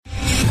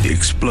The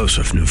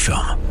explosive new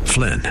film,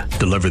 Flynn,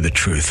 deliver the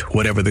truth,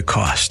 whatever the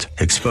cost.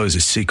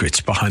 Exposes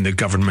secrets behind the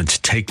government's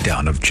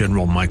takedown of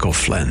General Michael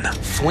Flynn.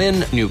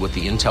 Flynn knew what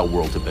the intel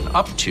world had been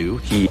up to.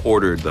 He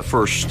ordered the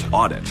first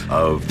audit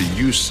of the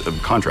use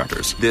of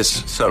contractors.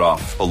 This set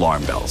off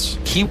alarm bells.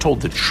 He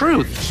told the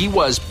truth. He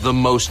was the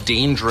most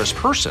dangerous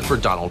person for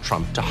Donald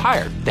Trump to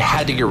hire. They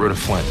had to get rid of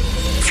Flynn.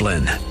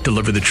 Flynn,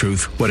 deliver the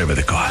truth, whatever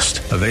the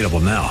cost. Available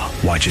now.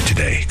 Watch it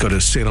today. Go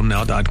to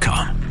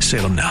salemnow.com.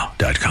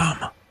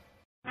 salemnow.com.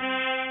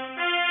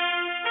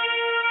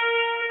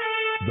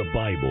 The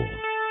Bible,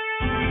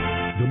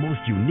 the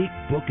most unique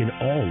book in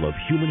all of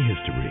human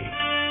history.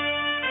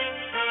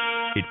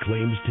 It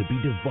claims to be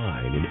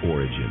divine in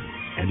origin,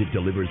 and it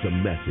delivers a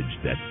message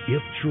that,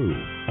 if true,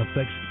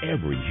 affects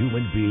every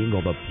human being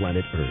on the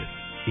planet Earth,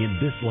 in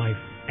this life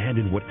and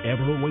in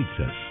whatever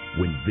awaits us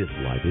when this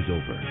life is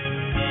over.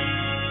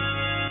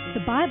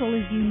 The Bible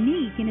is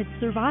unique in its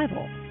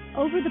survival.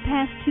 Over the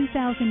past 2,000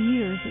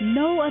 years,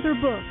 no other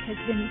book has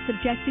been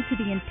subjected to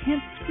the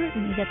intense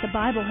scrutiny that the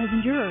Bible has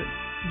endured.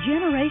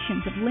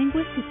 Generations of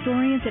linguists,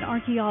 historians, and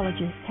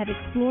archaeologists have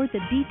explored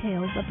the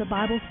details of the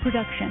Bible's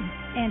production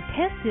and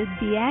tested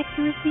the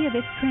accuracy of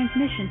its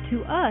transmission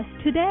to us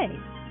today.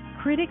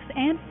 Critics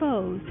and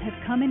foes have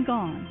come and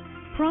gone.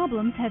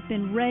 Problems have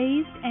been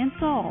raised and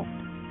solved,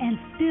 and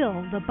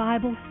still the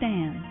Bible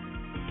stands,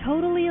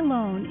 totally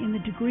alone in the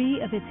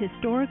degree of its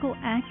historical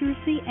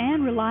accuracy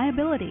and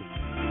reliability.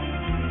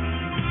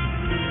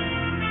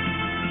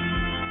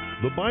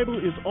 The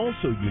Bible is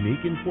also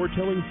unique in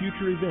foretelling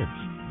future events.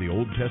 The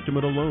Old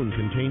Testament alone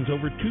contains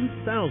over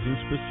 2,000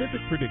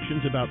 specific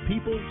predictions about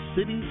people,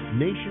 cities,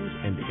 nations,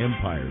 and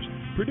empires.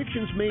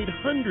 Predictions made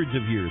hundreds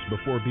of years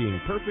before being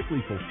perfectly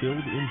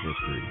fulfilled in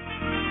history.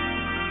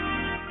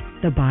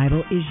 The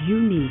Bible is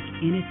unique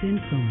in its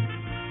influence.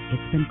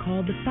 It's been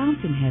called the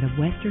fountainhead of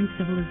Western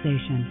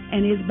civilization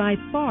and is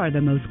by far the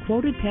most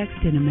quoted text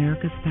in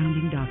America's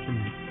founding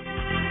documents.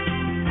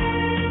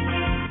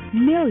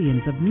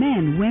 Millions of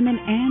men, women,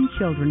 and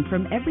children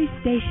from every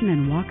station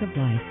and walk of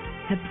life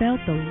have felt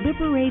the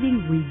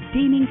liberating,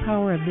 redeeming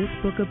power of this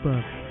book of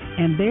books,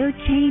 and their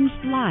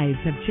changed lives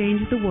have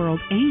changed the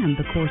world and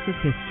the course of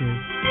history.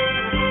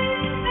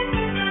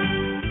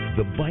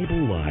 The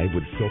Bible Live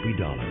with Soapy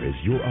Dollar is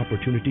your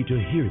opportunity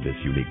to hear this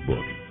unique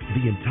book,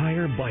 the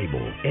entire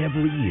Bible,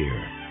 every year.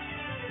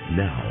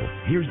 Now,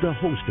 here's the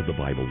host of the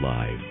Bible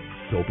Live,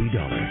 Soapy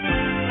Dollar.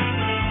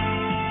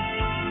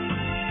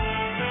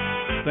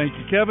 Thank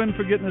you, Kevin,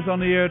 for getting us on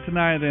the air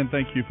tonight, and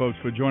thank you, folks,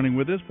 for joining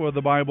with us for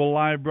the Bible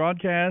Live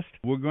broadcast.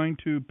 We're going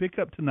to pick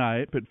up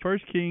tonight at 1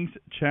 Kings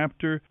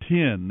chapter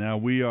 10. Now,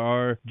 we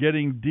are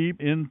getting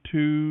deep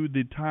into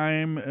the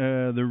time,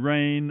 the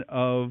reign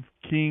of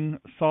King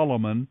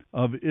Solomon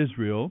of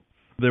Israel.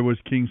 There was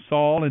King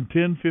Saul in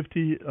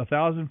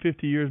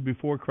 1,050 years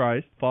before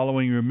Christ,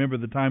 following, remember,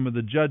 the time of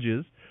the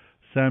judges.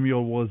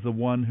 Samuel was the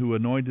one who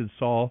anointed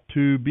Saul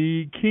to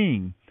be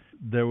king.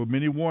 There were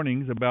many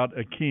warnings about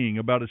a king,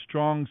 about a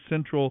strong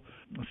central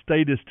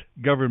statist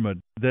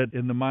government, that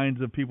in the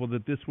minds of people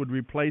that this would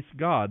replace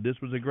God.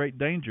 This was a great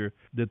danger,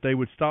 that they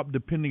would stop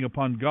depending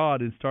upon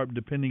God and start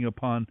depending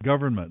upon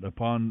government,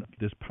 upon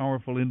this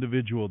powerful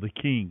individual, the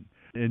king.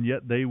 And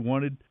yet they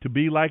wanted to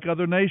be like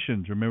other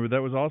nations. Remember,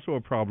 that was also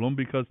a problem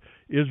because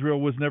Israel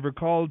was never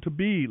called to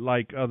be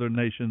like other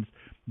nations.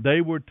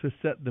 They were to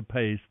set the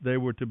pace. They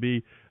were to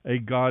be a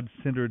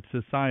God-centered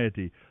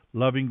society,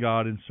 loving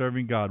God and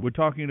serving God. We're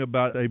talking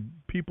about a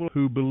people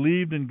who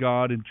believed in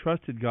God and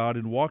trusted God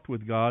and walked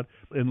with God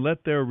and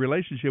let their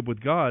relationship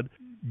with God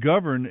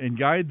govern and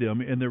guide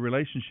them in their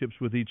relationships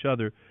with each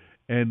other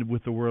and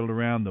with the world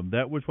around them.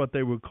 That was what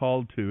they were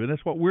called to, and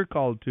that's what we're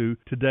called to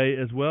today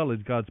as well as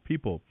God's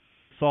people.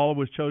 Saul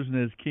was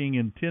chosen as king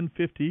in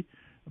 1050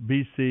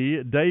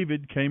 B.C.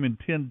 David came in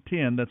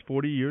 1010, that's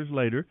 40 years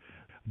later.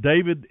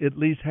 David at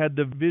least had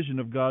the vision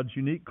of God's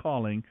unique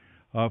calling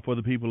for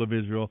the people of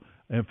Israel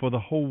and for the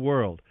whole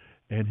world,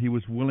 and he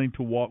was willing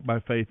to walk by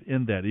faith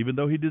in that. Even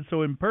though he did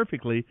so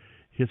imperfectly,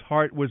 his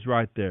heart was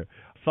right there.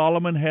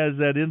 Solomon has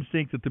that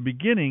instinct at the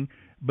beginning,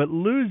 but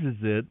loses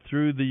it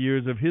through the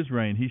years of his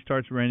reign. He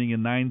starts reigning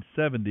in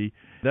 970.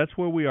 That's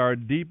where we are,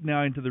 deep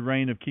now into the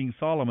reign of King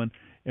Solomon.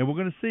 And we're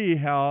going to see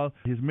how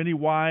his many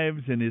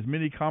wives and his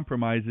many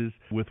compromises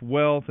with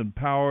wealth and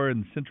power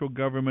and central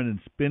government and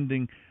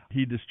spending,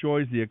 he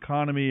destroys the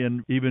economy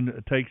and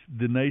even takes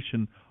the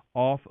nation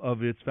off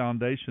of its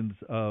foundations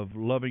of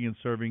loving and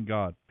serving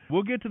God.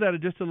 We'll get to that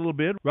in just a little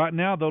bit. Right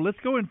now, though, let's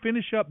go and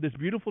finish up this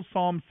beautiful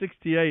Psalm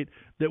 68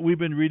 that we've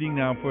been reading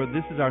now for,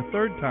 this is our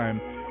third time,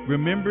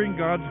 remembering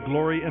God's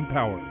glory and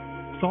power.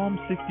 Psalm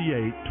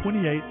 68,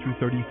 28 through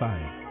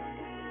 35.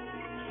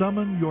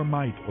 Summon your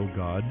might, O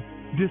God.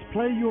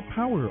 Display your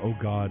power, O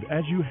God,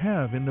 as you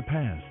have in the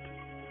past.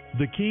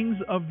 The kings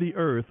of the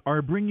earth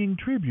are bringing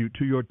tribute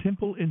to your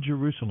temple in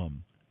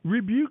Jerusalem.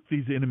 Rebuke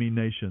these enemy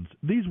nations,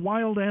 these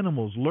wild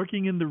animals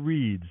lurking in the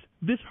reeds,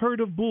 this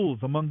herd of bulls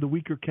among the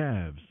weaker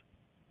calves.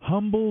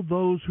 Humble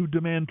those who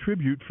demand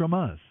tribute from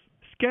us.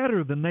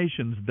 Scatter the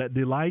nations that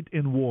delight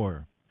in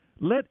war.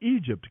 Let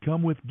Egypt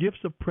come with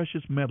gifts of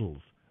precious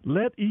metals.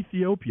 Let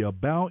Ethiopia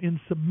bow in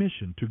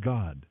submission to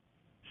God.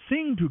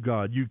 Sing to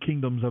God, you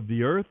kingdoms of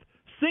the earth.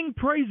 Sing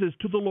praises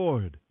to the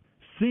Lord.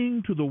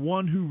 Sing to the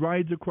one who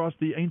rides across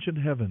the ancient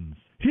heavens,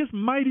 his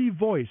mighty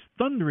voice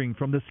thundering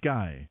from the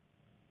sky.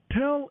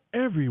 Tell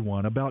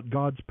everyone about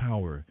God's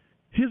power.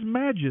 His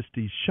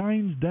majesty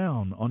shines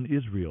down on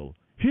Israel.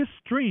 His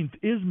strength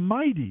is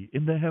mighty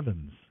in the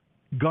heavens.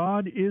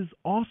 God is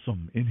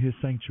awesome in his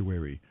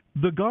sanctuary.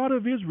 The God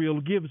of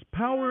Israel gives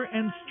power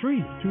and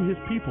strength to his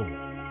people.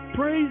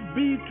 Praise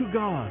be to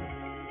God.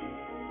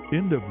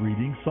 End of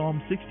reading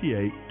Psalm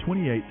 68,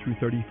 28 through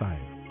 35.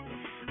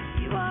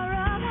 You are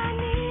all I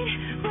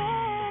need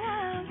when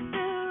I'm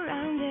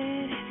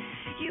surrounded.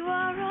 You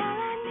are all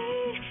I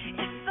need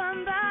if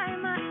I'm by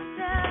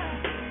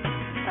myself.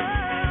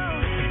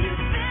 Oh, you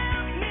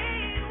fill me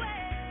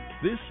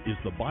with. This is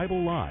the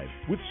Bible Live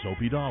with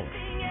Soapy Dollar.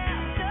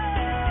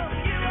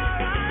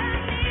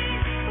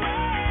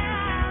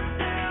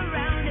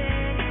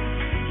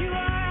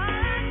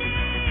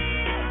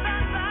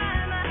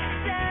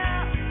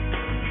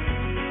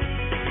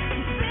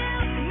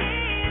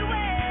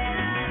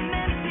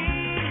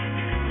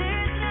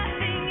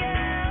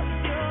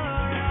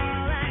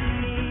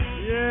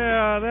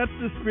 That's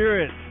the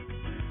spirit.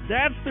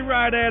 That's the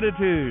right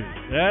attitude.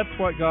 That's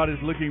what God is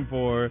looking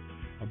for.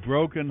 A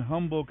broken,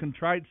 humble,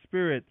 contrite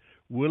spirit,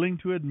 willing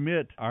to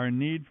admit our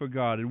need for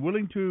God and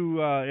willing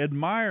to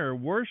admire,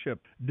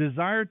 worship,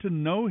 desire to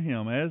know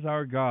Him as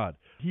our God.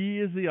 He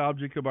is the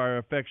object of our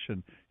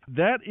affection.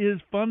 That is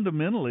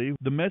fundamentally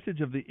the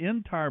message of the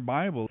entire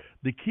Bible,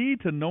 the key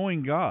to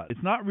knowing God.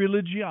 It's not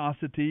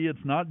religiosity.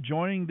 It's not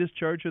joining this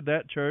church or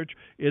that church.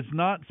 It's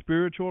not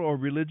spiritual or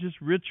religious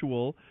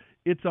ritual.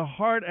 It's a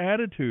heart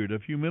attitude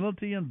of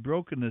humility and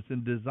brokenness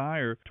and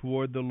desire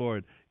toward the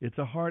Lord. It's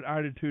a heart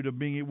attitude of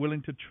being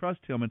willing to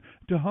trust Him and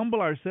to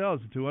humble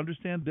ourselves and to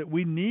understand that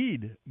we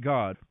need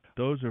God.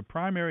 Those are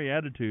primary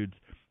attitudes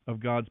of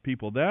God's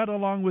people. That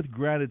along with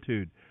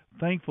gratitude,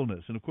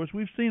 thankfulness. And, of course,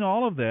 we've seen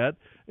all of that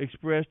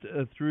expressed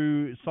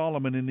through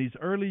Solomon in these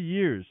early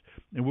years.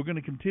 And we're going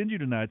to continue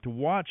tonight to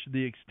watch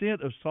the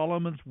extent of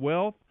Solomon's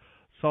wealth,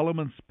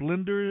 Solomon's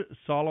splendor,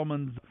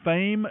 Solomon's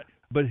fame.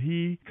 But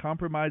he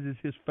compromises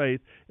his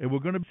faith, and we're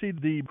going to see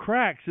the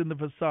cracks in the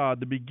facade,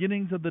 the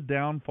beginnings of the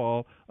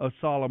downfall of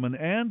Solomon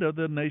and of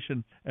the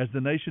nation as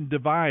the nation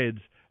divides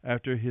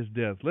after his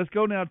death. Let's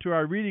go now to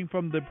our reading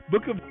from the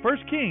book of 1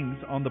 Kings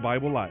on the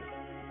Bible Live.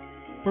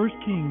 1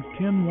 Kings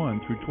 10:1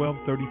 through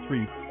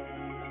 12:33.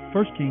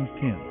 1 Kings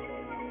 10.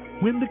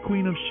 When the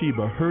queen of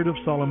Sheba heard of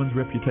Solomon's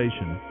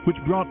reputation,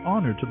 which brought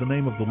honor to the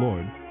name of the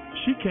Lord,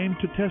 she came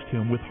to test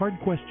him with hard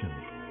questions.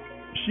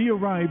 She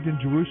arrived in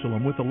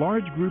Jerusalem with a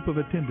large group of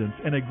attendants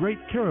and a great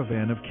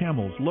caravan of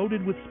camels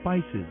loaded with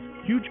spices,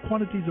 huge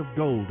quantities of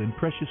gold and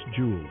precious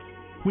jewels.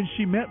 When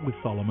she met with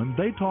Solomon,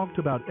 they talked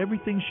about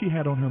everything she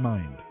had on her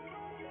mind.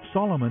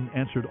 Solomon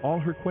answered all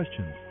her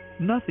questions.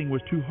 Nothing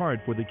was too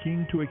hard for the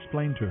king to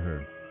explain to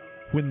her.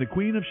 When the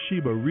queen of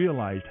Sheba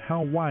realized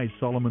how wise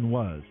Solomon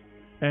was,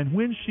 and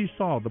when she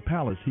saw the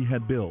palace he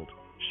had built,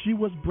 she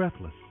was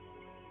breathless.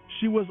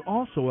 She was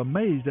also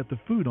amazed at the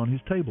food on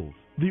his tables,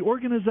 the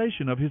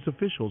organization of his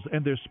officials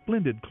and their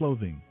splendid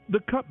clothing, the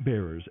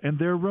cupbearers and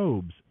their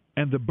robes,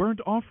 and the burnt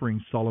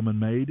offerings Solomon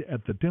made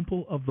at the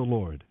temple of the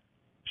Lord.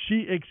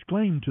 She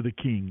exclaimed to the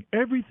king,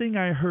 "Everything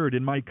I heard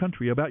in my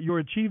country about your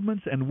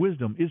achievements and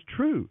wisdom is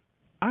true.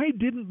 I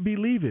didn't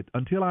believe it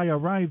until I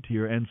arrived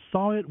here and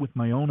saw it with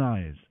my own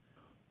eyes.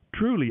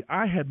 Truly,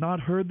 I had not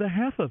heard the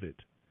half of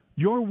it.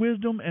 Your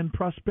wisdom and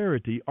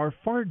prosperity are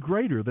far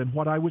greater than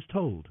what I was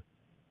told.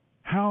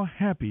 How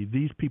happy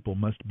these people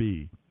must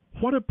be.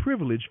 What a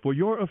privilege for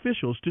your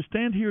officials to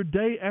stand here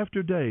day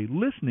after day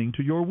listening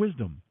to your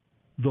wisdom.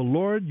 The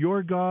Lord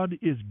your God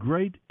is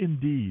great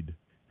indeed.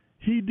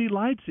 He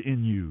delights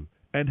in you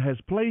and has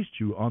placed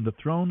you on the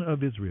throne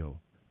of Israel.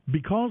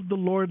 Because the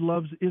Lord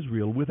loves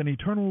Israel with an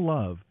eternal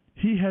love,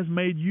 He has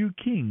made you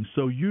king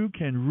so you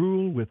can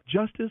rule with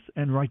justice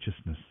and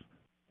righteousness."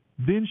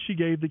 Then she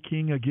gave the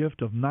king a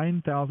gift of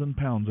 9,000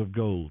 pounds of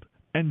gold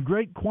and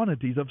great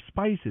quantities of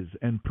spices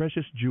and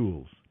precious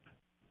jewels.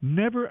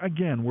 Never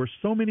again were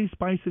so many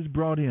spices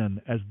brought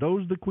in as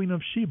those the queen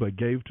of Sheba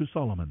gave to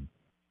Solomon.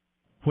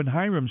 When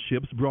Hiram's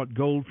ships brought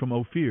gold from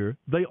Ophir,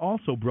 they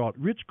also brought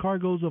rich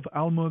cargoes of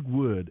almug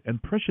wood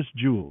and precious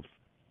jewels.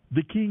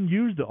 The king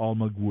used the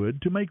almug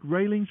wood to make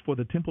railings for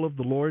the temple of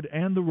the Lord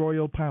and the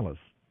royal palace,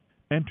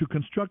 and to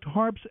construct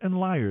harps and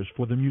lyres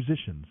for the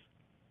musicians.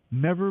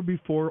 Never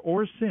before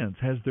or since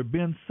has there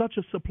been such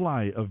a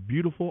supply of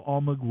beautiful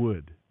almug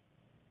wood.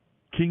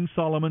 King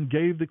Solomon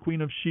gave the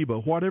queen of Sheba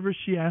whatever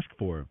she asked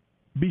for,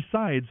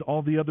 besides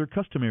all the other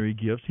customary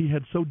gifts he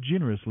had so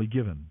generously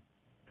given.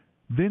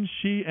 Then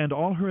she and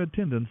all her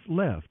attendants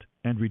left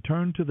and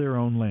returned to their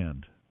own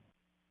land.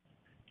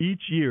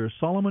 Each year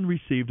Solomon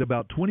received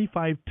about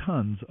 25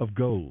 tons of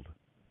gold.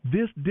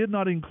 This did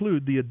not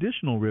include the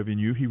additional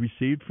revenue he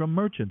received from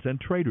merchants and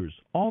traders,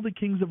 all the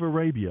kings of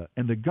Arabia,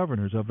 and the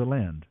governors of the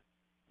land.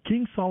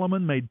 King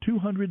Solomon made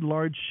 200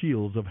 large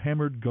shields of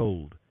hammered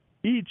gold.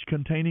 each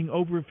containing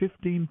over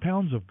 15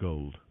 pounds of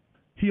gold.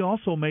 He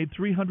also made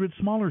 300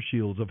 smaller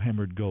shields of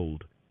hammered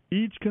gold,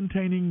 each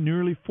containing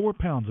nearly 4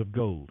 pounds of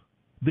gold.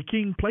 The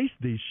king placed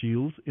these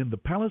shields in the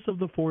palace of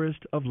the forest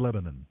of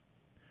Lebanon.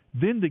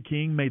 Then the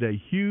king made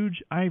a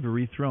huge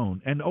ivory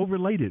throne and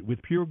overlaid it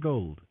with pure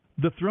gold.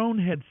 The throne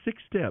had 6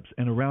 steps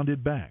and a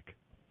rounded back.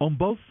 On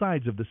both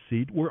sides of the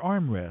seat were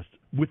armrests,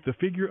 with the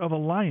figure of a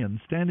lion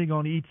standing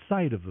on each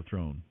side of the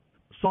throne.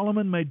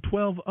 Solomon made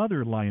 12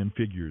 other lion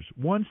figures,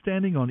 one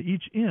standing on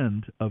each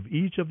end of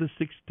each of the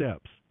 6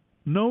 steps.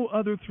 No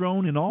other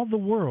throne in all the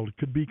world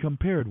could be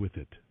compared with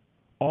it.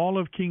 All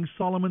of King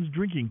Solomon's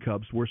drinking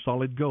cups were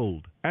solid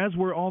gold, as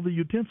were all the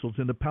utensils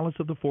in the palace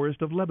of the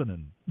forest of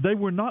Lebanon. They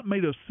were not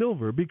made of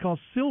silver, because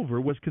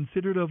silver was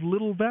considered of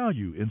little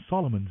value in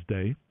Solomon's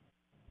day.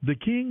 The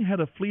king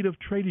had a fleet of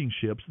trading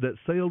ships that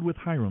sailed with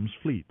Hiram's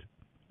fleet.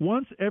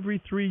 Once every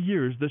 3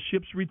 years the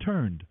ships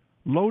returned,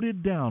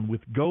 loaded down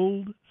with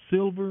gold,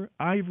 silver,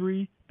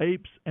 ivory,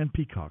 apes, and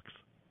peacocks.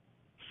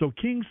 So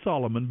King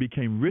Solomon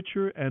became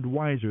richer and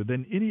wiser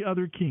than any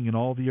other king in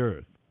all the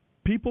earth.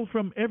 People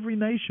from every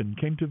nation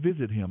came to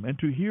visit him and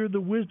to hear the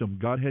wisdom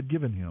God had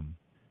given him.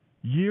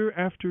 Year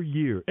after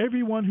year,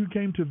 everyone who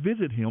came to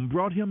visit him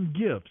brought him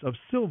gifts of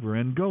silver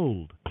and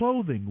gold,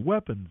 clothing,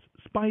 weapons,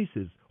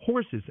 spices,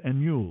 horses, and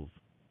mules.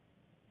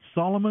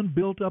 Solomon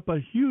built up a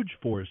huge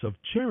force of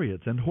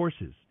chariots and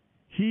horses.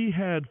 He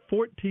had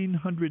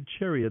 1,400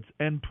 chariots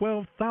and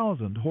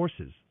 12,000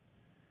 horses.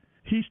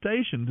 He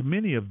stationed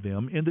many of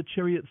them in the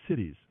chariot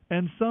cities,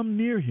 and some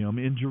near him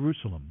in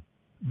Jerusalem.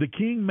 The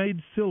king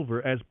made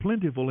silver as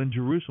plentiful in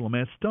Jerusalem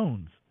as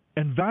stones,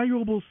 and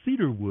valuable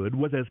cedar wood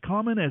was as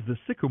common as the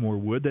sycamore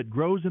wood that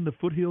grows in the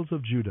foothills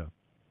of Judah.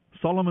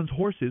 Solomon's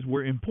horses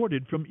were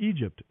imported from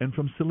Egypt and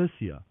from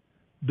Cilicia.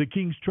 The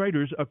king's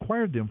traders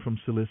acquired them from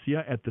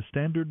Cilicia at the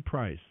standard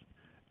price.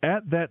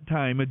 At that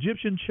time,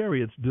 Egyptian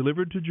chariots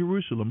delivered to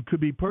Jerusalem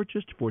could be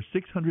purchased for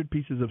 600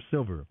 pieces of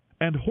silver,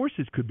 and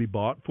horses could be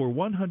bought for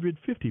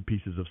 150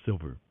 pieces of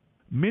silver.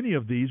 Many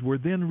of these were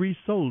then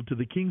resold to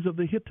the kings of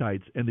the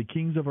Hittites and the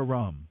kings of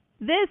Aram.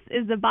 This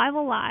is the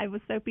Bible Live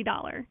with Soapy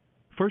Dollar.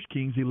 1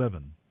 Kings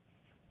 11.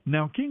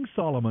 Now King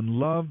Solomon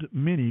loved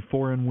many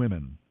foreign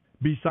women.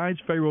 Besides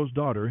Pharaoh's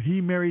daughter,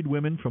 he married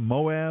women from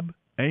Moab,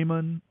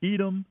 Ammon,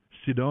 Edom,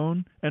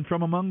 Sidon, and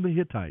from among the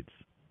Hittites.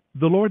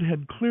 The Lord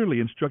had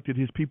clearly instructed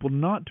his people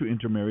not to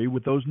intermarry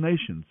with those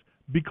nations,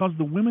 because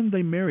the women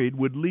they married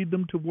would lead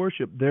them to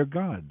worship their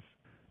gods.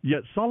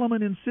 Yet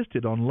Solomon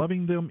insisted on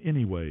loving them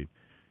anyway.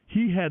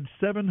 He had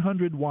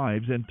 700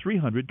 wives and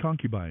 300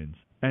 concubines,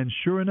 and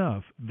sure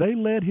enough, they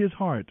led his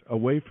heart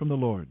away from the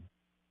Lord.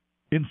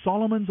 In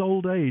Solomon's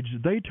old age,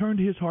 they turned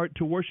his heart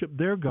to worship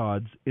their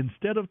gods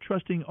instead of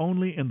trusting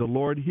only in the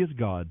Lord his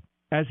God,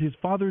 as his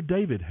father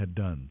David had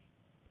done.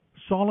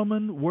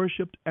 Solomon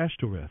worshipped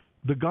Ashtoreth,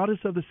 the goddess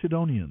of the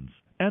Sidonians,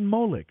 and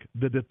Molech,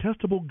 the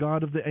detestable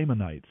god of the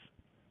Ammonites.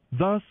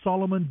 Thus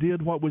Solomon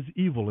did what was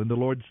evil in the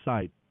Lord's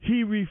sight.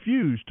 He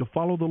refused to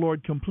follow the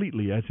Lord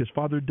completely as his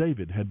father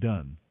David had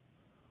done.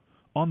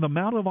 On the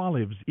Mount of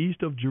Olives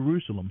east of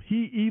Jerusalem,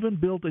 he even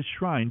built a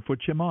shrine for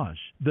Chemosh,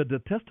 the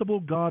detestable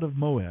god of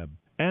Moab,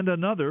 and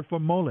another for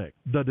Molech,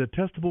 the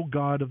detestable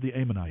god of the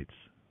Ammonites.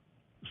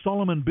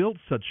 Solomon built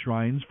such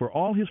shrines for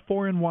all his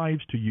foreign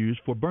wives to use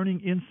for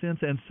burning incense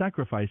and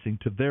sacrificing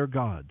to their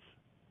gods.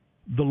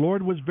 The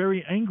Lord was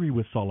very angry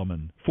with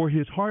Solomon, for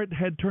his heart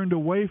had turned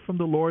away from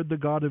the Lord the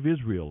God of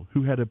Israel,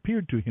 who had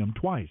appeared to him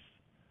twice.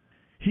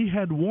 He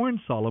had warned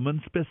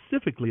Solomon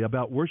specifically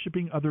about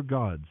worshiping other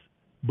gods,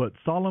 but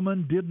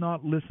Solomon did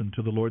not listen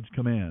to the Lord's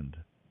command.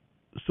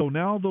 So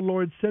now the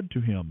Lord said to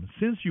him,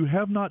 "Since you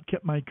have not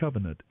kept my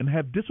covenant and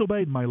have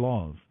disobeyed my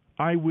laws,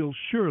 I will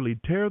surely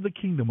tear the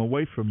kingdom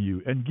away from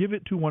you and give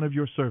it to one of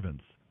your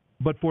servants.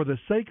 But for the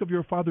sake of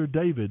your father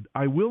David,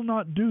 I will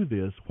not do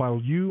this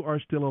while you are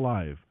still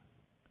alive.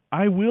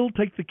 I will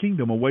take the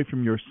kingdom away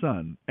from your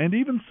son, and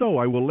even so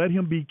I will let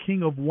him be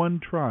king of one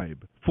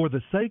tribe, for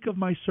the sake of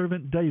my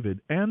servant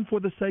David, and for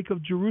the sake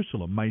of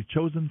Jerusalem, my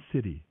chosen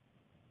city."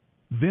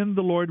 Then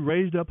the Lord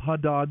raised up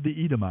Hadad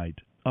the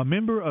Edomite, a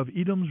member of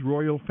Edom's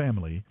royal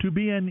family, to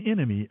be an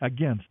enemy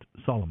against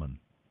Solomon.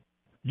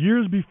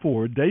 Years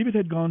before, David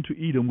had gone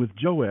to Edom with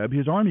Joab,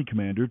 his army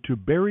commander, to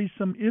bury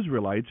some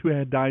Israelites who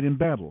had died in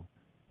battle.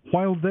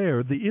 While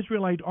there, the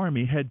Israelite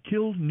army had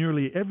killed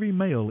nearly every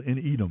male in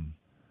Edom.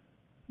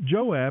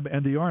 Joab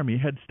and the army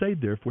had stayed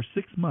there for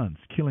 6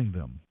 months, killing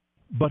them.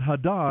 But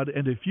Hadad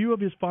and a few of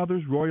his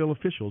father's royal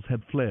officials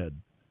had fled.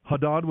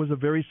 Hadad was a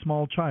very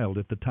small child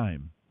at the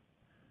time.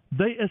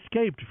 They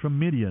escaped from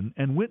Midian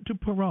and went to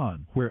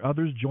Paran, where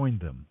others joined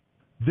them.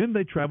 Then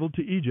they traveled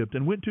to Egypt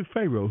and went to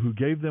Pharaoh, who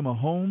gave them a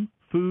home,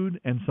 food,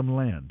 and some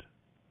land.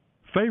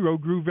 Pharaoh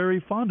grew very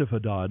fond of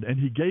Hadad, and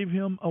he gave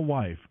him a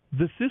wife,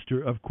 the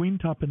sister of Queen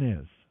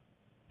Tahpenes.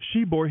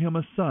 She bore him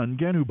a son,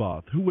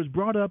 Genubath, who was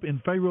brought up in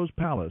Pharaoh's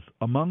palace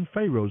among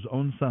Pharaoh's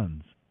own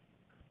sons.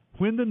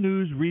 When the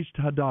news reached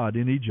Hadad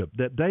in Egypt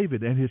that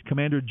David and his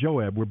commander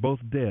Joab were both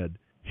dead,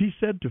 he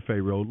said to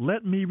Pharaoh,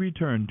 "Let me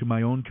return to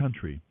my own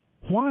country."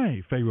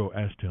 "Why?" Pharaoh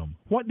asked him.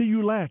 "What do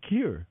you lack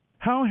here?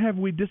 How have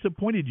we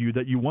disappointed you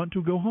that you want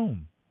to go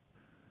home?"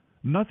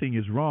 "Nothing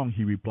is wrong,"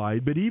 he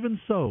replied, "but even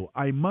so,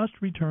 I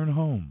must return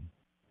home."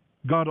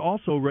 God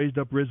also raised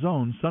up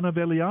Rezon, son of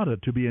Eliada,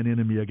 to be an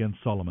enemy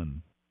against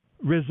Solomon.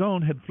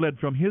 Rezon had fled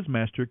from his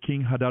master,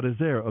 King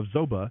Hadadezer of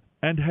Zobah,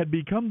 and had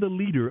become the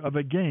leader of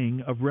a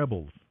gang of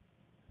rebels.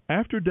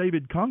 After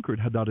David conquered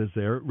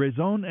Hadadezer,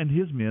 Rezon and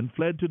his men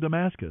fled to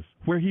Damascus,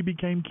 where he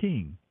became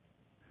king.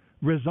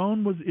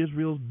 Rezon was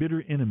Israel's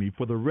bitter enemy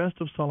for the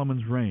rest of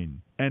Solomon's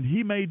reign, and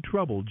he made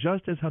trouble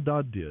just as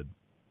Hadad did.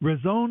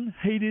 Rezon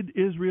hated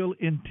Israel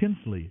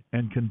intensely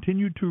and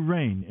continued to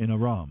reign in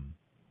Aram.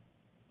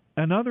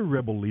 Another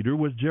rebel leader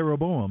was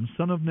Jeroboam,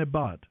 son of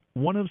Nebat,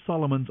 one of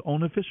Solomon's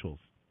own officials.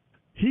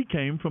 He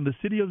came from the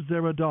city of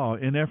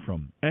Zeradah in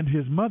Ephraim, and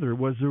his mother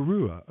was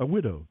Zeruiah, a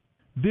widow.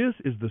 This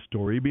is the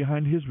story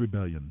behind his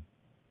rebellion.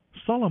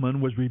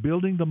 Solomon was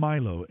rebuilding the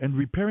Milo and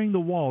repairing the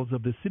walls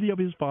of the city of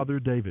his father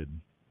David.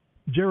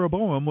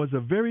 Jeroboam was a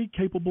very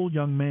capable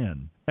young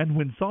man, and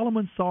when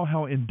Solomon saw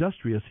how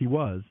industrious he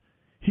was,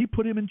 he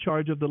put him in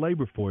charge of the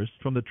labor force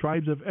from the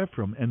tribes of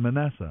Ephraim and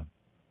Manasseh.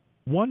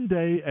 One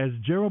day, as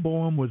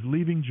Jeroboam was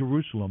leaving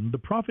Jerusalem, the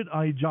prophet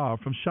Ahijah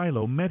from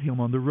Shiloh met him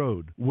on the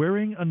road,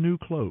 wearing a new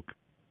cloak.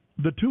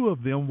 The two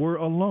of them were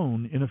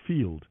alone in a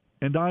field,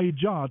 and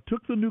Ahijah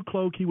took the new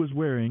cloak he was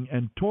wearing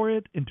and tore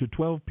it into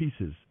 12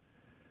 pieces.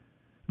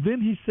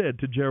 Then he said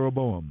to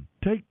Jeroboam,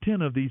 "Take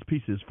 10 of these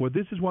pieces, for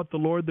this is what the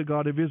Lord, the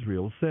God of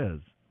Israel, says.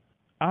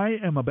 I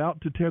am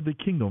about to tear the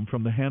kingdom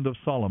from the hand of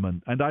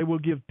Solomon, and I will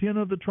give 10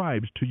 of the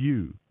tribes to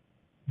you.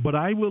 But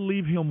I will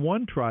leave him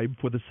 1 tribe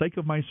for the sake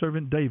of my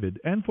servant David,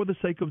 and for the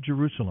sake of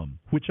Jerusalem,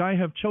 which I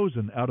have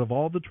chosen out of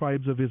all the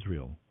tribes of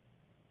Israel.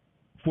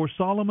 For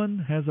Solomon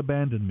has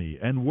abandoned me,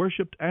 and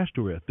worshipped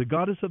Ashtoreth, the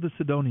goddess of the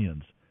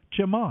Sidonians,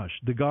 Chemosh,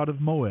 the god of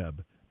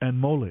Moab, and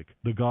Molech,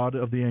 the god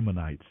of the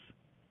Ammonites.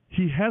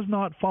 He has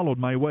not followed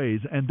my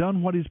ways, and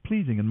done what is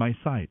pleasing in my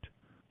sight.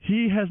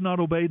 He has not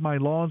obeyed my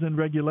laws and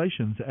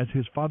regulations as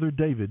his father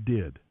David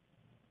did.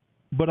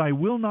 But I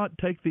will not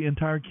take the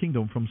entire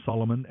kingdom from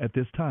Solomon at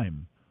this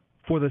time.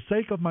 For the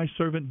sake of my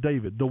servant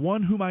David, the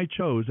one whom I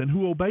chose, and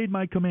who obeyed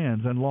my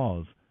commands and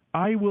laws,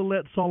 I will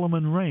let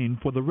Solomon reign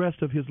for the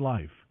rest of his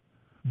life.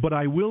 But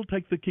I will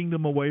take the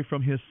kingdom away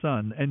from his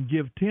son, and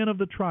give 10 of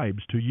the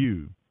tribes to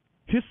you.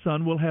 His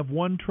son will have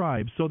 1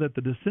 tribe, so that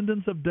the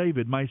descendants of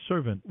David, my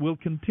servant, will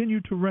continue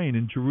to reign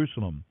in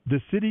Jerusalem,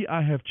 the city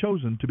I have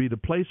chosen to be the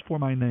place for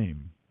my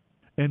name.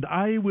 And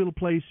I will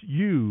place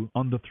you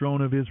on the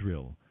throne of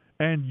Israel,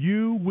 and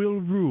you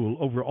will rule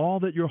over all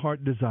that your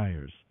heart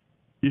desires.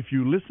 If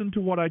you listen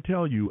to what I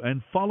tell you,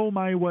 and follow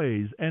my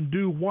ways, and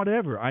do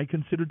whatever I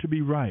consider to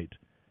be right,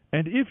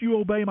 and if you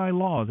obey my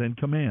laws and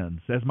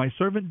commands, as my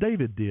servant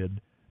David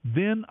did,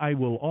 then I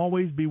will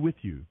always be with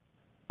you.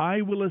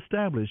 I will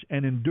establish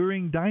an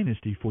enduring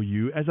dynasty for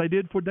you, as I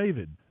did for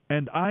David,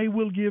 and I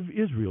will give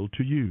Israel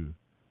to you.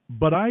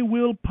 But I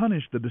will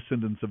punish the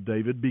descendants of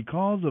David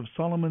because of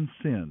Solomon's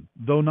sin,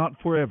 though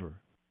not forever."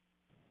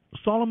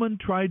 Solomon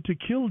tried to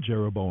kill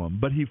Jeroboam,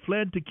 but he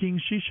fled to King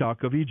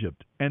Shishak of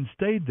Egypt, and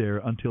stayed there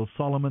until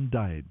Solomon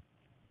died.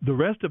 The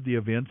rest of the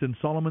events in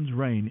Solomon's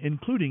reign,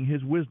 including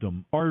his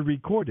wisdom, are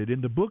recorded in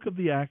the book of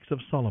the Acts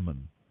of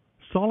Solomon.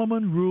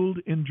 Solomon ruled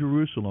in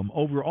Jerusalem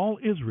over all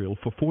Israel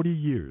for 40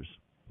 years.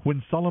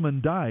 When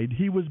Solomon died,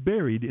 he was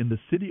buried in the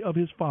city of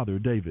his father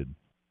David.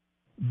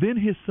 Then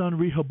his son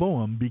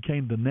Rehoboam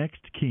became the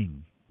next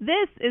king.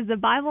 This is the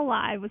Bible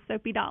Live with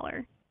Soapy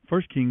Dollar.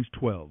 1 Kings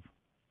 12.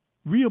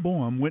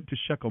 Rehoboam went to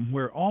Shechem,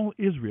 where all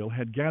Israel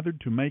had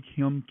gathered to make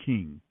him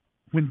king.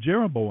 When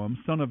Jeroboam,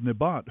 son of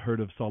Nebat, heard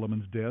of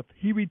Solomon's death,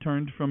 he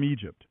returned from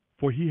Egypt,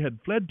 for he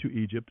had fled to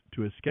Egypt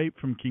to escape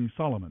from King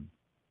Solomon.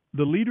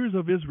 The leaders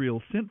of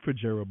Israel sent for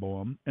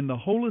Jeroboam, and the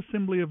whole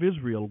assembly of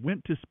Israel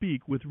went to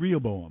speak with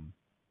Rehoboam.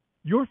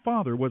 "Your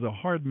father was a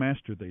hard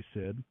master," they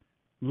said.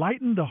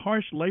 "Lighten the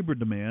harsh labor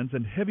demands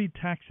and heavy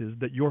taxes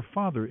that your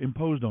father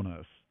imposed on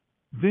us.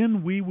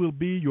 Then we will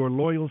be your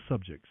loyal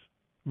subjects."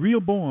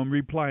 Rehoboam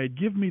replied,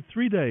 "Give me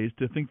 3 days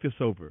to think this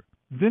over.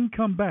 Then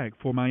come back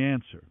for my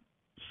answer."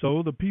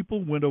 So the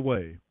people went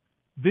away.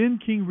 Then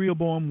King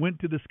Rehoboam went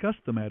to discuss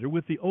the matter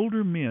with the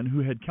older men who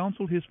had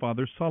counseled his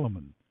father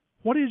Solomon.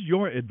 "What is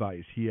your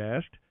advice?" he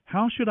asked.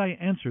 "How should I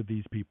answer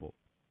these people?"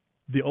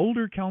 The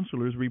older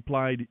counselors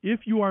replied,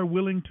 "If you are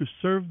willing to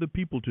serve the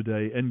people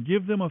today and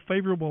give them a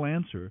favorable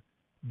answer,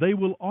 they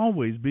will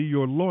always be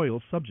your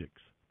loyal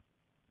subjects."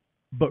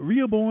 But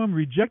Rehoboam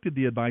rejected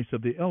the advice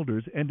of the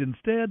elders and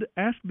instead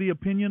asked the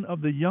opinion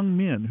of the young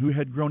men who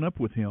had grown up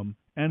with him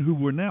and who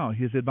were now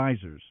his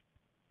advisers.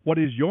 "What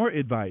is your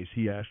advice?"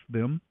 he asked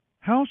them.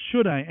 "How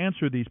should I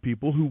answer these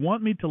people who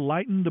want me to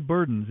lighten the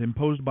burdens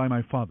imposed by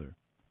my father?"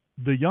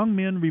 The young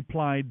men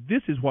replied,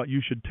 "This is what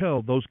you should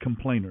tell those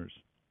complainers.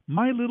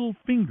 My little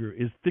finger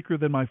is thicker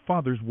than my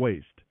father's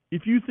waist.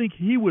 If you think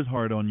he was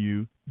hard on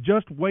you,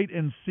 just wait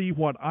and see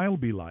what I'll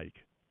be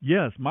like.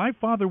 Yes, my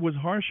father was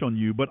harsh on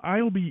you, but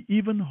I'll be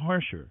even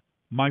harsher.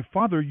 My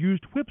father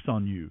used whips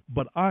on you,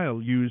 but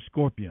I'll use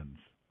scorpions."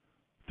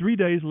 3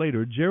 days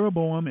later,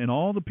 Jeroboam and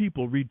all the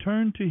people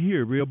returned to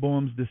hear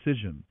Rehoboam's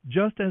decision,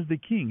 just as the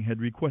king had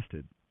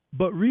requested.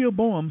 But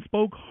Rehoboam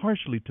spoke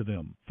harshly to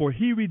them, for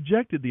he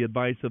rejected the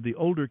advice of the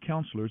older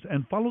counselors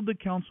and followed the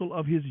counsel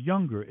of his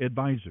younger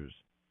advisers.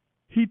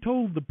 He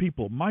told the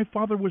people, "My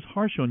father was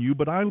harsh on you,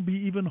 but I'll be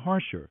even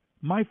harsher.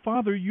 My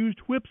father used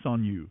whips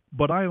on you,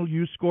 but I'll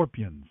use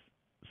scorpions."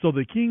 So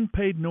the king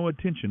paid no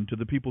attention to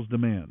the people's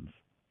demands.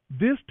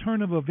 This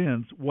turn of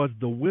events was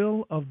the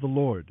will of the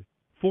Lord,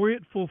 for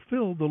it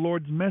fulfilled the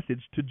Lord's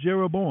message to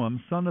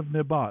Jeroboam, son of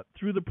Nebat,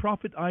 through the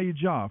prophet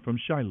Ahijah from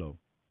Shiloh.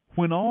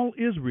 When all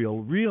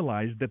Israel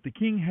realized that the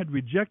king had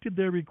rejected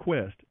their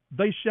request,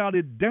 they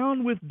shouted,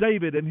 "Down with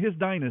David and his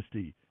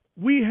dynasty!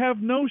 We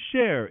have no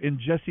share in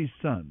Jesse's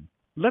son.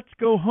 Let's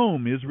go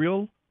home,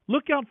 Israel.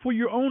 Look out for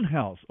your own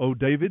house, O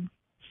David."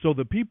 So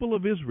the people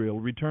of Israel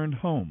returned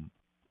home.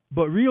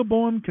 But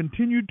Rehoboam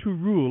continued to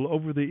rule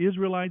over the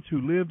Israelites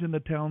who lived in the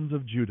towns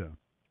of Judah.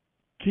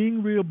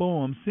 King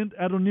Rehoboam sent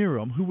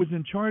Adoniram, who was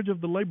in charge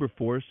of the labor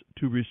force,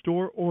 to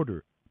restore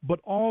order, but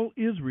all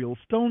Israel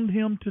stoned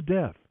him to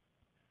death.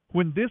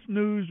 When this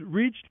news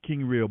reached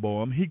King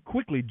Rehoboam, he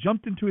quickly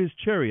jumped into his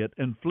chariot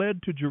and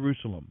fled to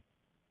Jerusalem.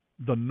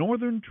 The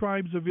northern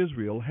tribes of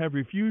Israel have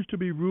refused to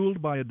be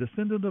ruled by a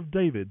descendant of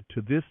David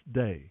to this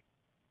day.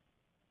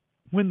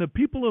 When the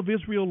people of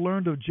Israel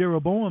learned of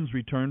Jeroboam's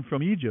return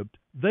from Egypt,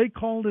 they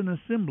called an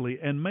assembly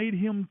and made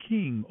him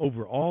king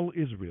over all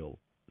Israel.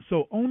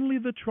 So only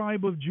the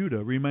tribe of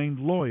Judah remained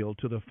loyal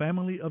to the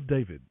family of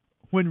David.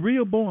 When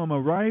Rehoboam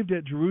arrived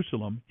at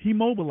Jerusalem, he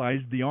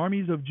mobilized the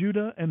armies of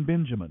Judah and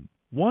Benjamin,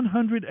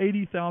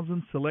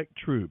 180,000 select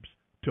troops,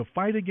 to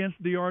fight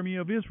against the army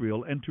of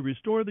Israel and to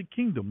restore the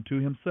kingdom to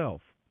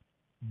himself.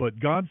 But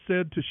God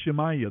said to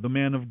Shemaiah, the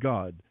man of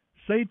God,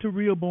 "Say to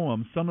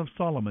Rehoboam, son of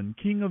Solomon,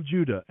 king of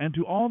Judah, and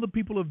to all the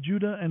people of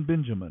Judah and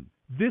Benjamin,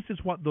 this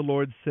is what the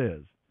Lord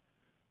says.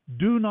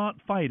 Do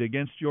not fight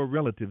against your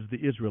relatives,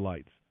 the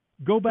Israelites.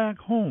 Go back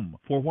home,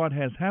 for what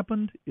has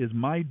happened is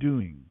my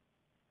doing."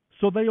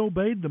 So they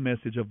obeyed the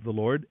message of the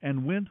Lord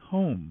and went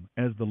home,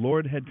 as the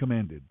Lord had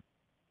commanded.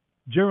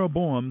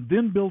 Jeroboam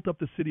then built up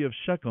the city of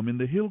Shechem in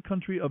the hill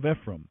country of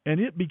Ephraim, and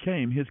it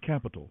became his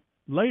capital.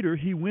 Later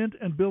he went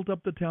and built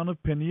up the town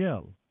of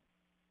Peniel.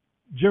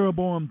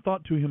 Jeroboam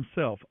thought to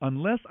himself,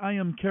 "Unless I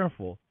am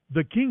careful,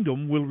 the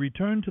kingdom will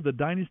return to the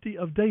dynasty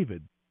of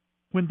David.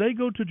 When they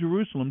go to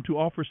Jerusalem to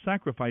offer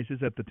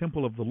sacrifices at the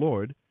temple of the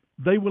Lord,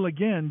 they will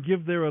again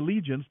give their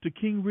allegiance to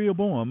King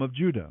Rehoboam of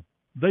Judah.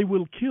 They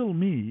will kill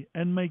me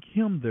and make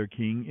him their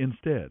king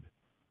instead."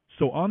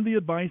 So on the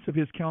advice of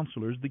his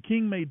counselors, the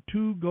king made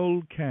 2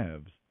 gold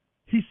calves.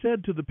 He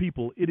said to the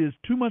people, "It is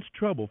too much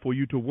trouble for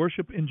you to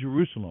worship in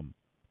Jerusalem.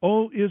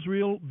 O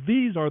Israel,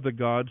 these are the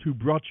gods who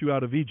brought you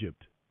out of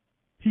Egypt."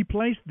 He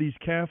placed these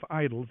calf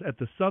idols at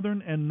the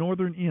southern and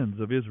northern ends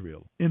of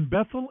Israel, in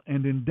Bethel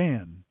and in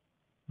Dan.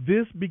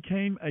 This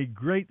became a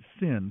great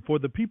sin, for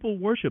the people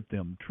worshipped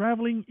them,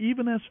 traveling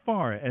even as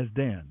far as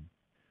Dan.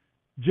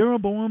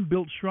 Jeroboam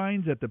built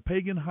shrines at the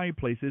pagan high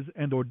places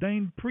and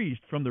ordained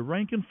priests from the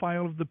rank and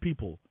file of the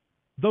people,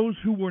 those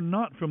who were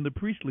not from the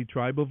priestly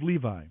tribe of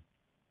Levi.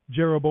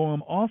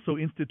 Jeroboam also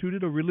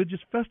instituted a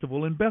religious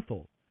festival in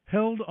Bethel,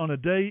 held on a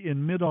day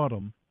in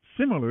mid-autumn,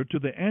 similar to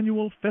the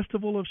annual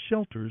Festival of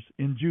Shelters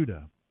in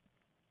Judah.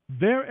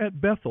 There at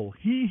Bethel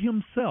he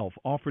himself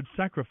offered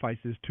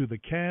sacrifices to the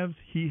calves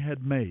he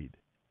had made,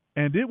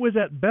 and it was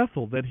at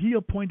Bethel that he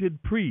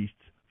appointed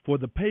priests for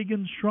the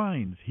pagan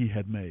shrines he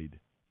had made.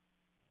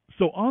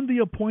 So on the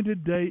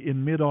appointed day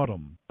in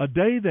mid-autumn, a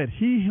day that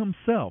he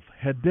himself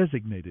had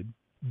designated,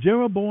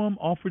 Jeroboam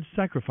offered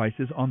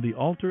sacrifices on the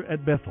altar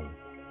at Bethel.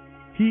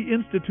 He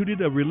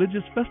instituted a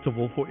religious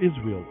festival for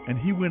Israel, and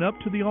he went up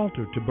to the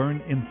altar to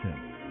burn incense.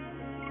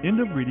 End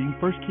of reading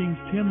 1 Kings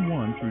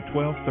 10:1 through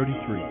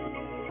 12:33.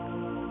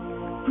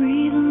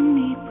 Breathe on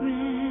me,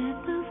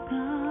 breath of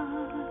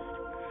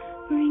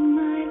God. Bring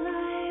my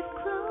life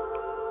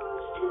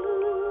close to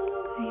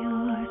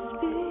your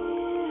spirit.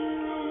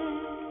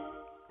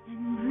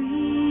 And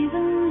breathe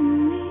on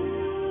me.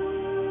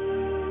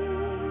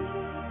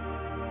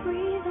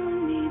 Breathe on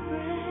me,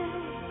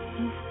 breath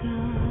of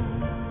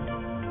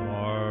God.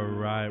 All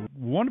right.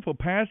 Wonderful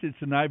passage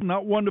tonight.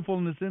 Not wonderful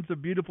in the sense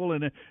of beautiful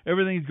and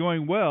everything's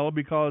going well,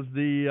 because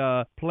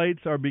the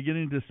plates are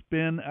beginning to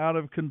spin out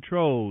of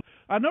control.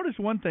 I noticed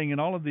one thing in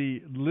all of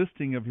the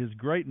listing of his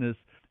greatness.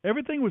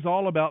 Everything was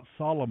all about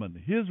Solomon,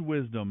 his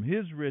wisdom,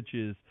 his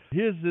riches,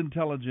 his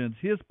intelligence,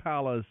 his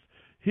palace,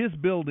 his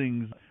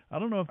buildings. I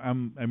don't know if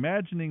I'm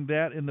imagining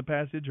that in the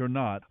passage or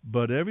not,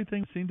 but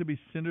everything seemed to be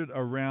centered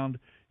around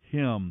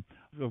him.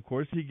 Of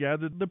course, he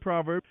gathered the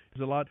Proverbs.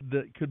 There's a lot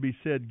that could be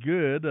said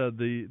good.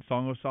 The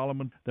Song of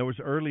Solomon that was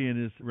early in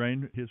his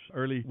reign, his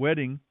early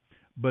wedding.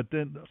 But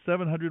then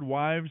 700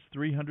 wives,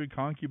 300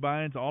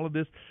 concubines, all of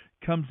this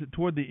comes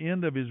toward the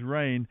end of his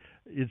reign.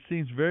 It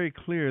seems very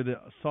clear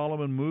that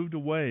Solomon moved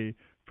away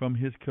from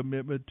his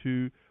commitment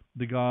to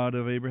the God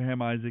of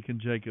Abraham, Isaac,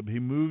 and Jacob. He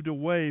moved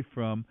away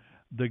from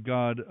the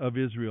God of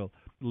Israel,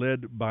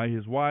 led by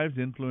his wives,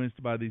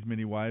 influenced by these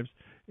many wives,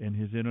 and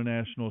his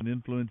international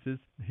influences,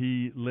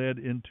 he led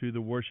into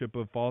the worship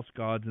of false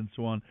gods and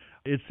so on.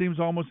 It seems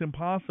almost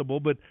impossible,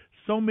 but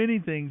so many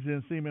things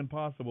seem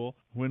impossible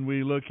when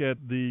we look at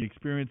the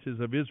experiences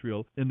of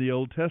Israel in the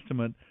Old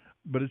Testament.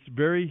 But it's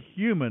very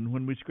human.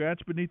 When we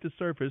scratch beneath the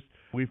surface,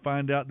 we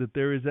find out that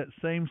there is that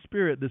same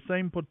spirit, the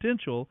same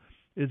potential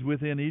is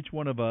within each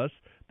one of us.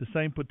 The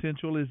same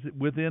potential is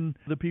within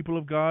the people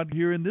of God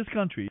here in this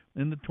country.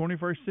 In the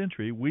 21st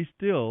century, we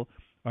still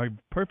are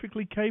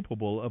perfectly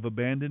capable of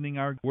abandoning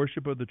our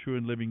worship of the true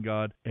and living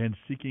God and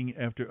seeking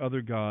after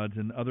other gods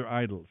and other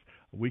idols.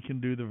 We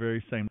can do the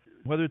very same.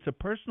 Whether it's a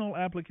personal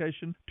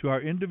application to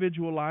our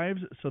individual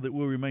lives so that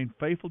we'll remain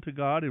faithful to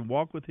God and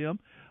walk with Him,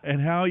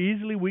 and how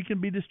easily we can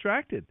be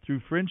distracted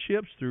through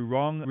friendships, through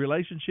wrong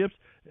relationships,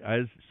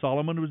 as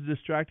Solomon was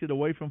distracted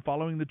away from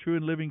following the true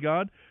and living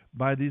God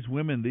by these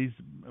women, these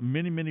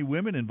many, many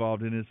women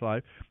involved in his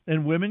life.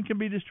 And women can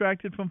be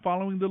distracted from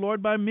following the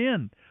Lord by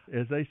men.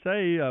 As they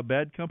say,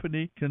 bad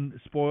company can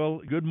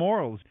spoil good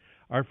morals.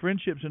 Our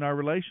friendships and our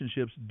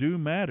relationships do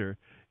matter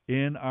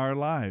in our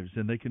lives,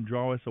 and they can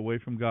draw us away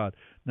from God.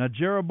 Now,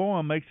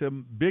 Jeroboam makes a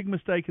big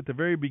mistake at the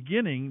very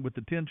beginning with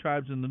the 10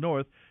 tribes in the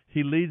north.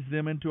 He leads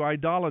them into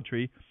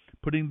idolatry,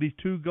 putting these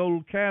 2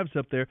 gold calves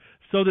up there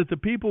so that the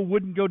people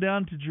wouldn't go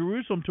down to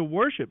Jerusalem to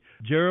worship.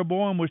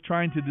 Jeroboam was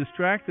trying to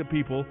distract the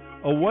people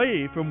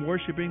away from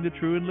worshiping the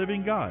true and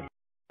living God.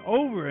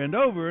 Over and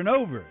over and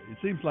over, it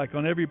seems like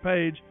on every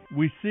page,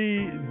 we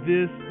see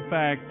this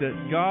fact that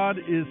God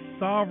is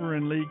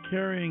sovereignly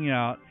carrying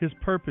out His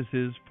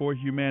purposes for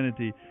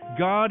humanity.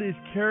 God is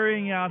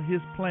carrying out His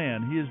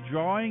plan. He is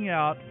drawing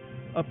out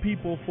a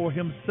people for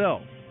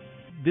Himself.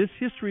 This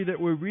history that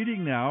we're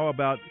reading now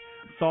about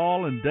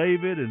Saul and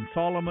David and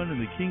Solomon and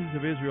the kings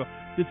of Israel,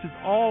 this is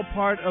all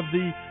part of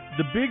the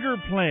bigger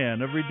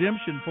plan of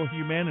redemption for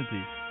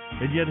humanity,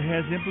 and yet it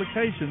has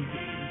implications,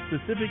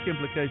 specific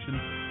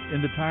implications, in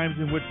the times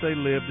in which they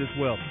lived as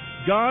well.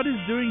 God is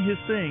doing His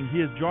thing.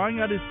 He is drawing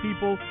out His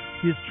people.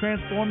 He is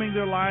transforming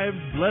their lives,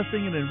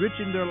 blessing and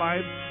enriching their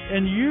lives,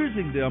 and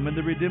using them in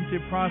the redemptive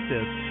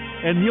process.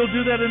 And He'll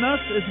do that in us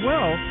as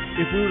well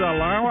if we would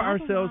allow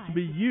ourselves to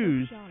be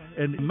used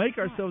and make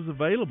ourselves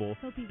available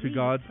to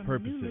God's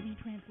purposes.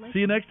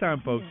 See you next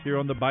time, folks, here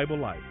on The Bible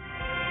Live.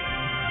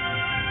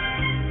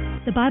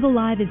 The Bible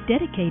Live is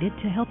dedicated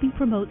to helping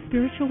promote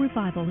spiritual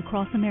revival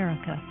across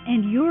America,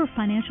 and your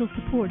financial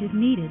support is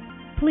needed.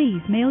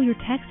 Please mail your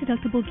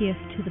tax-deductible gift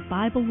to The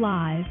Bible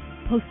Live,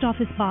 Post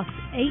Office Box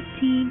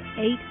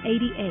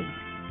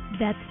 18888.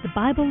 That's The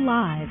Bible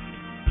Live,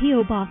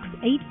 P.O. Box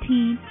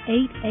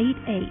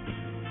 18888,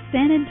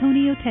 San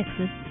Antonio,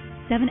 Texas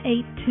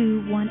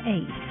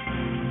 78218.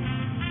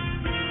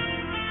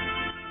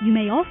 You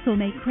may also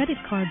make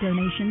credit card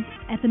donations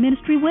at the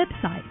ministry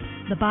website,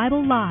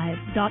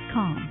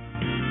 thebiblelive.com.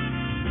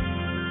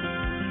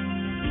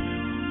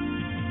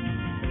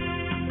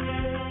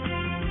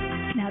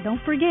 Now don't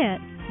forget,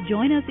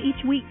 join us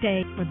each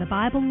weekday for The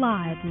Bible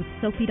Live with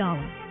Soapy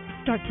Dollar.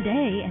 Start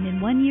today, and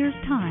in 1 year's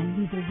time,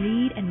 we will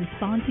read and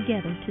respond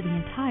together to the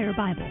entire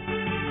Bible.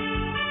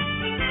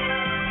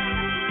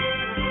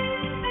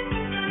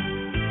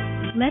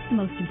 Let the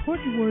most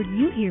important word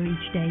you hear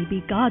each day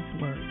be God's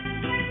Word.